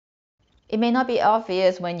It may not be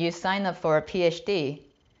obvious when you sign up for a PhD,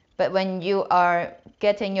 but when you are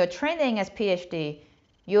getting your training as PhD,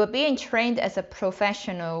 you are being trained as a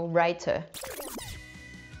professional writer.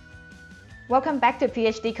 Welcome back to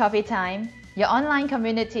PhD Coffee Time, your online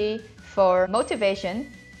community for motivation,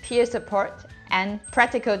 peer support, and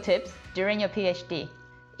practical tips during your PhD.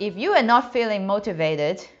 If you are not feeling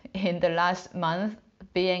motivated in the last month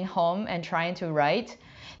being home and trying to write,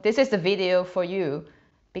 this is the video for you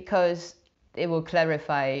because it will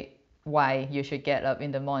clarify why you should get up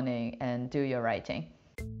in the morning and do your writing.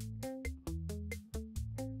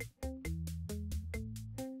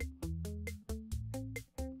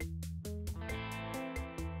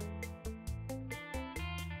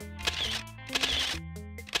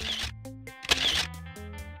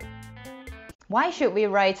 Why should we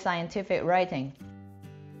write scientific writing?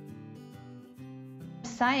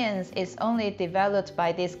 Science is only developed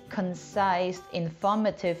by this concise,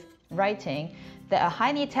 informative writing that are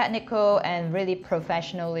highly technical and really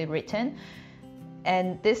professionally written.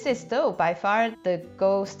 And this is still by far the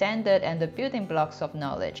gold standard and the building blocks of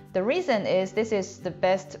knowledge. The reason is this is the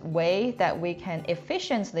best way that we can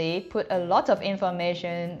efficiently put a lot of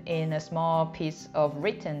information in a small piece of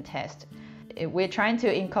written text. We're trying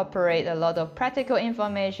to incorporate a lot of practical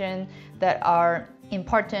information that are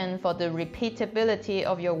important for the repeatability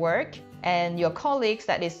of your work, and your colleagues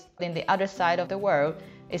that is in the other side of the world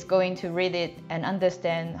is going to read it and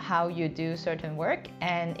understand how you do certain work,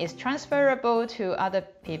 and is transferable to other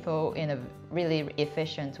people in a really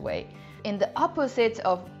efficient way. In the opposite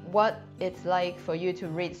of what it's like for you to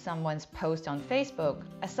read someone's post on Facebook,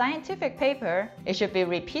 a scientific paper, it should be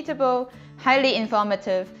repeatable, highly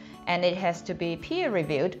informative, and it has to be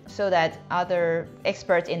peer-reviewed so that other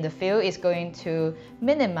experts in the field is going to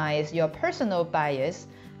minimize your personal bias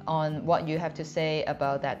on what you have to say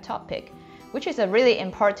about that topic, which is a really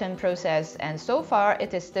important process, and so far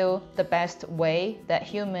it is still the best way that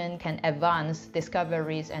human can advance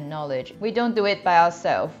discoveries and knowledge. We don't do it by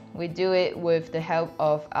ourselves. We do it with the help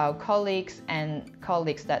of our colleagues and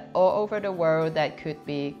colleagues that all over the world that could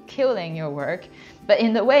be killing your work. But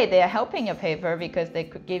in a way, they are helping your paper because they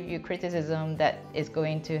could give you criticism that is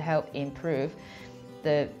going to help improve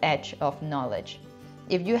the edge of knowledge.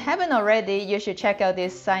 If you haven't already, you should check out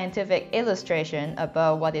this scientific illustration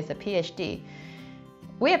about what is a PhD.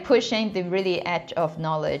 We are pushing the really edge of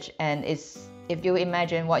knowledge, and if you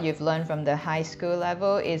imagine what you've learned from the high school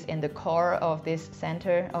level is in the core of this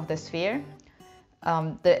center of the sphere.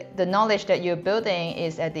 The knowledge that you're building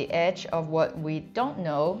is at the edge of what we don't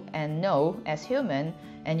know and know as human,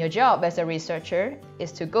 and your job as a researcher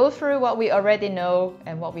is to go through what we already know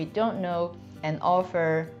and what we don't know and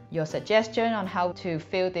offer your suggestion on how to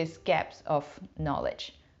fill these gaps of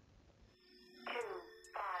knowledge.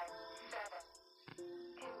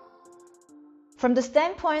 From the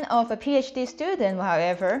standpoint of a PhD student,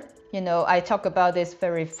 however, I talk about this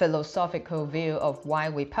very philosophical view of why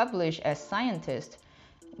we publish as scientists.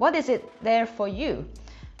 What is it there for you?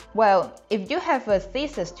 Well, if you have a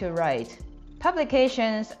thesis to write,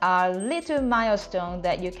 publications are little milestones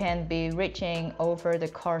that you can be reaching over the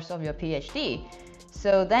course of your PhD.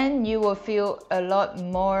 So then you will feel a lot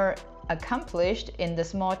more accomplished in the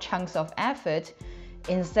small chunks of effort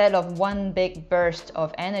instead of one big burst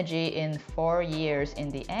of energy in 4 years in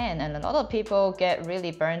the end. And a lot of people get really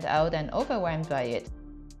burned out and overwhelmed by it.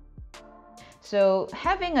 So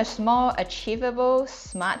having a small, achievable,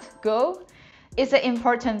 smart goal is an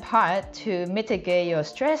important part to mitigate your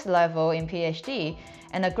stress level in PhD.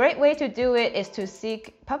 And a great way to do it is to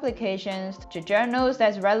seek publications to journals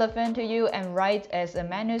that's relevant to you and write as a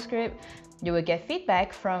manuscript. You will get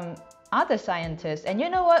feedback from other scientists, and you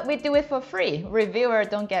know what? We do it for free. Reviewers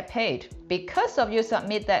don't get paid. Because of you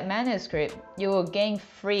submit that manuscript, you will gain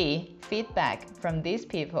free feedback from these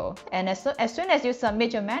people. And as soon as you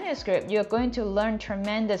submit your manuscript, you're going to learn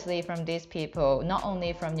tremendously from these people, not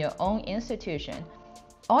only from your own institution.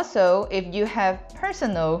 Also, if you have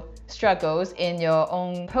personal struggles in your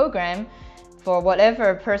own program, for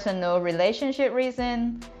whatever personal relationship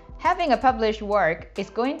reason, having a published work is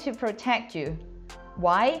going to protect you.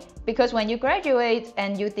 Why? Because when you graduate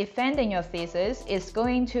and you defending your thesis, it's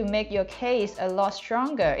going to make your case a lot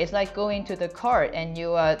stronger. It's like going to the court and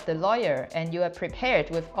you are the lawyer and you are prepared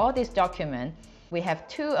with all these documents. We have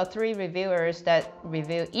 2 or 3 reviewers that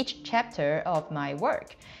review each chapter of my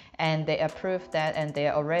work, and they approve that, and they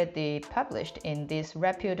are already published in these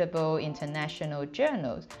reputable international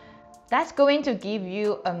journals. That's going to give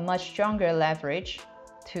you a much stronger leverage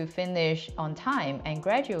to finish on time and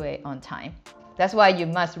graduate on time. That's why you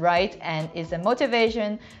must write, and it's a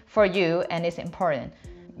motivation for you, and it's important.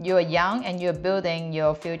 You're young and you're building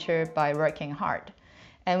your future by working hard.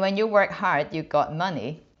 And when you work hard, you got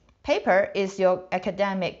money. Paper is your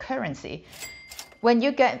academic currency. When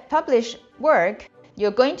you get published work,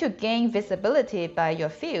 you're going to gain visibility by your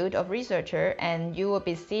field of researcher, and you will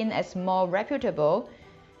be seen as more reputable.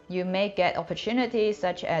 You may get opportunities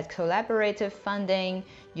such as collaborative funding.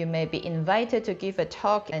 You may be invited to give a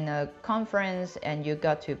talk in a conference, and you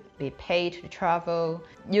got to be paid to travel.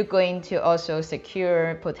 You're going to also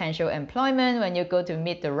secure potential employment when you go to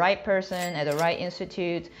meet the right person at the right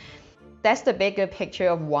institute. That's the bigger picture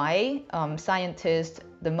of why scientists,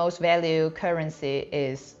 the most valued currency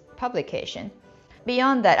is publication.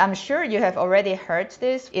 Beyond that, I'm sure you have already heard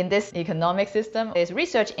this. In this economic system, there's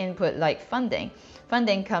research input like funding.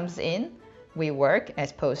 Funding comes in, we work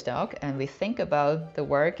as postdoc, and we think about the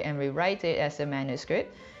work and we write it as a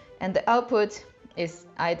manuscript. And the output is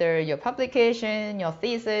either your publication, your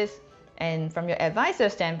thesis, and from your advisor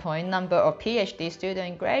standpoint, number of PhD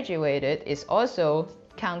students graduated is also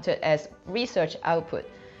counted as research output.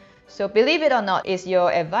 So believe it or not, it's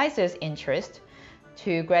your advisor's interest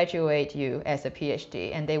to graduate you as a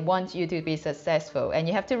PhD, and they want you to be successful, and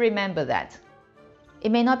you have to remember that.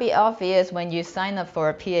 It may not be obvious when you sign up for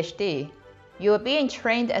a PhD. You are being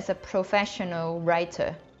trained as a professional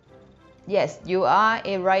writer. Yes, you are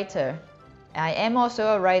a writer. I am also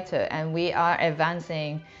a writer, and we are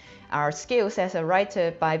advancing our skills as a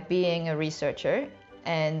writer by being a researcher.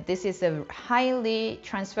 And this is a highly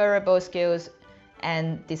transferable skills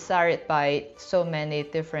and desired by so many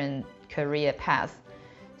different career paths.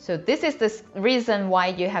 So this is the reason why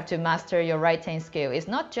you have to master your writing skill. It's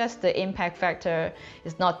not just the impact factor,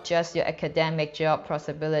 it's not just your academic job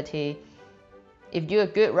possibility. If you're a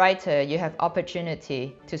good writer, you have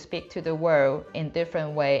opportunity to speak to the world in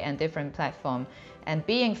different way and different platform. And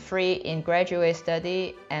being free in graduate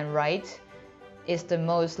study and write is the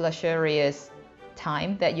most luxurious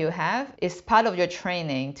time that you have. Is part of your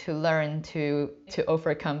training to learn to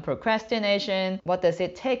overcome procrastination. What does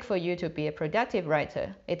it take for you to be a productive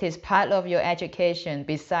writer? It is part of your education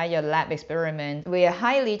beside your lab experiment. We are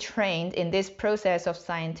highly trained in this process of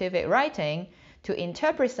scientific writing to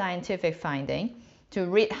interpret scientific finding, to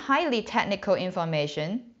read highly technical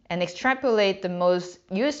information and extrapolate the most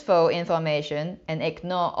useful information and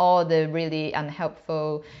ignore all the really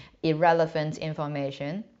unhelpful, irrelevant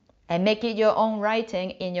information, and make it your own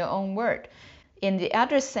writing in your own word. In the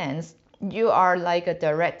other sense, you are like a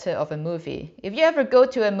director of a movie. If you ever go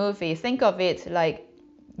to a movie, think of it like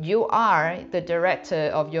you are the director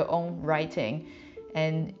of your own writing.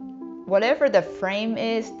 And whatever the frame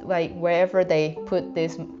is, like wherever they put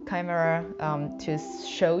this camera to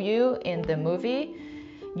show you in the movie,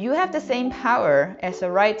 you have the same power as a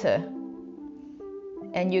writer.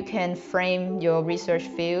 And you can frame your research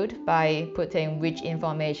field by putting which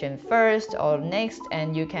information first or next,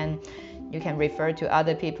 and you can refer to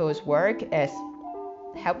other people's work as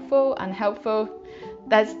helpful, unhelpful.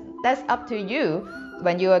 That's up to you.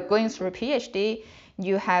 When you are going through a PhD,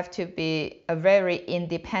 you have to be a very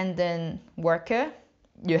independent worker.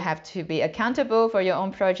 You have to be accountable for your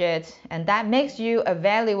own project, and that makes you a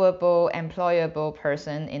valuable, employable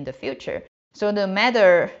person in the future. So no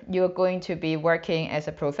matter you're going to be working as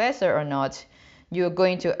a professor or not, you're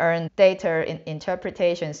going to earn data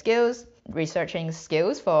interpretation skills, researching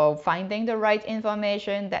skills for finding the right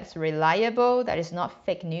information that's reliable, that is not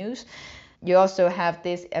fake news. You also have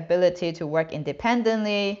this ability to work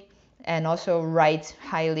independently and also write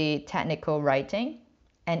highly technical writing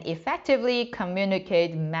and effectively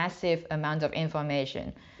communicate massive amounts of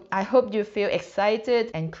information. I hope you feel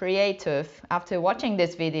excited and creative after watching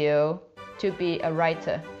this video to be a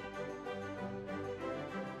writer.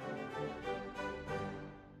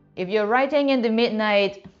 If you're writing in the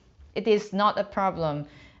midnight, it is not a problem.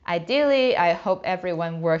 Ideally, I hope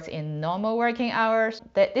everyone works in normal working hours.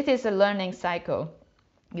 That this is a learning cycle.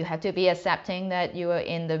 You have to be accepting that you are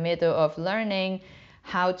in the middle of learning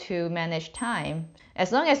how to manage time.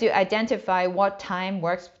 As long as you identify what time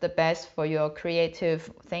works the best for your creative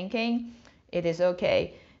thinking, it is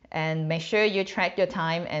okay. And make sure you track your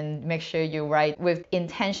time and make sure you write with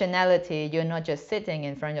intentionality. You're not just sitting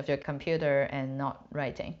in front of your computer and not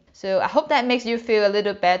writing. So I hope that makes you feel a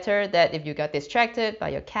little better, that if you got distracted by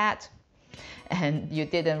your cat and you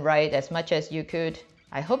didn't write as much as you could,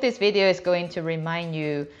 I hope this video is going to remind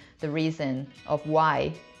you the reason of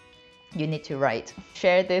why you need to write.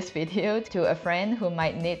 Share this video to a friend who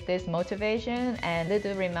might need this motivation and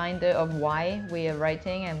little reminder of why we are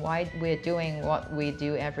writing and why we're doing what we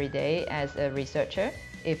do every day as a researcher.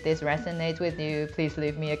 If this resonates with you, please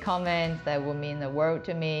leave me a comment. That will mean the world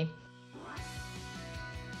to me.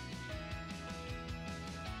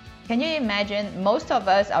 Can you imagine most of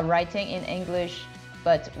us are writing in English,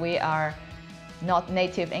 but we are not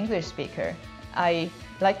native English speaker? I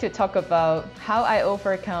like to talk about how I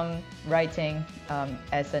overcome writing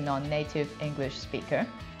as a non-native English speaker.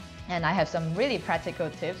 And I have some really practical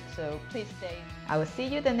tips, so please stay. I will see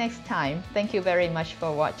you the next time. Thank you very much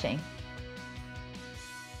for watching.